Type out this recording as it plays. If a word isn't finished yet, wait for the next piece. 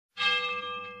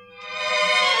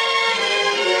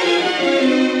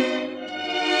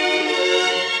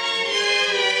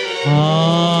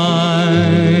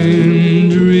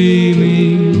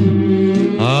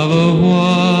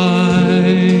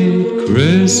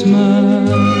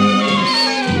Christmas,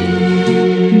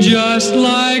 just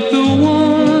like the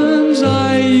ones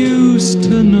I used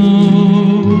to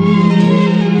know,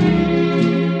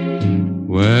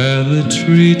 where the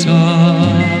treetops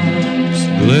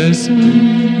glisten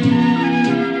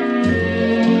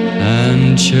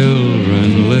and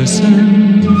children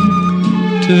listen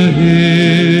to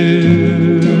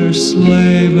hear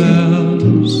sleigh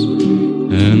bells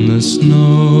in the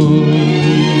snow.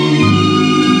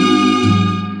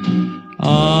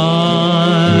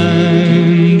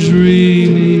 I'm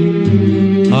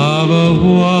dreaming of a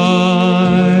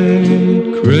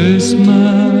white Christmas,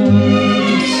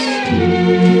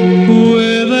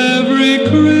 with every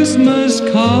Christmas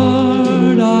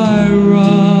card I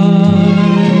write.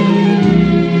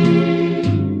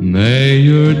 May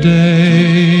your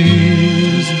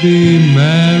days be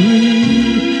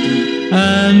merry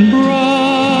and bright,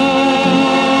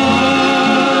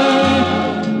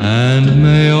 and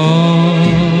may all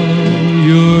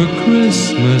your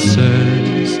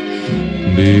Christmases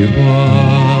be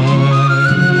white.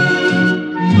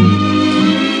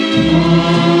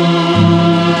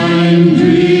 I'm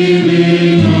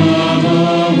dreaming of a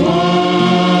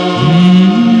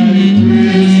white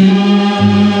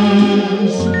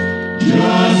Christmas,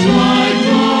 just like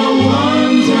the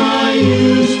ones I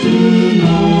used to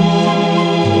know,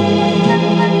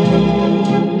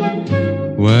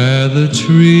 where the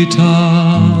treetops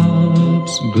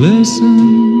glisten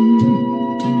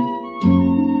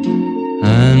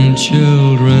and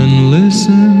children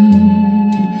listen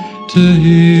to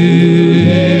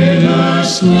hear the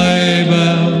sleigh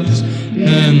bells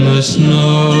in the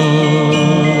snow.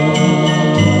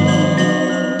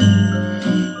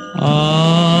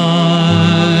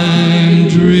 I'm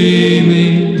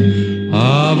dreaming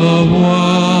of a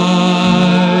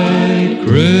white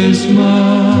Christmas,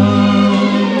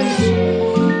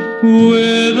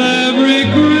 with every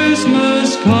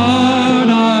Christmas card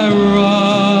I write.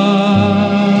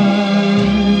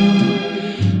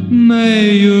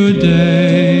 May your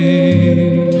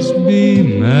days be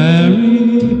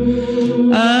merry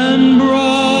and bright,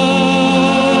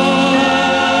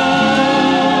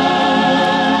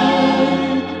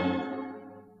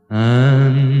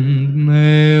 and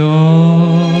may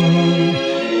all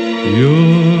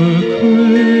your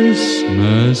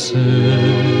Christmases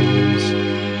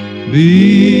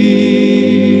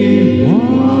be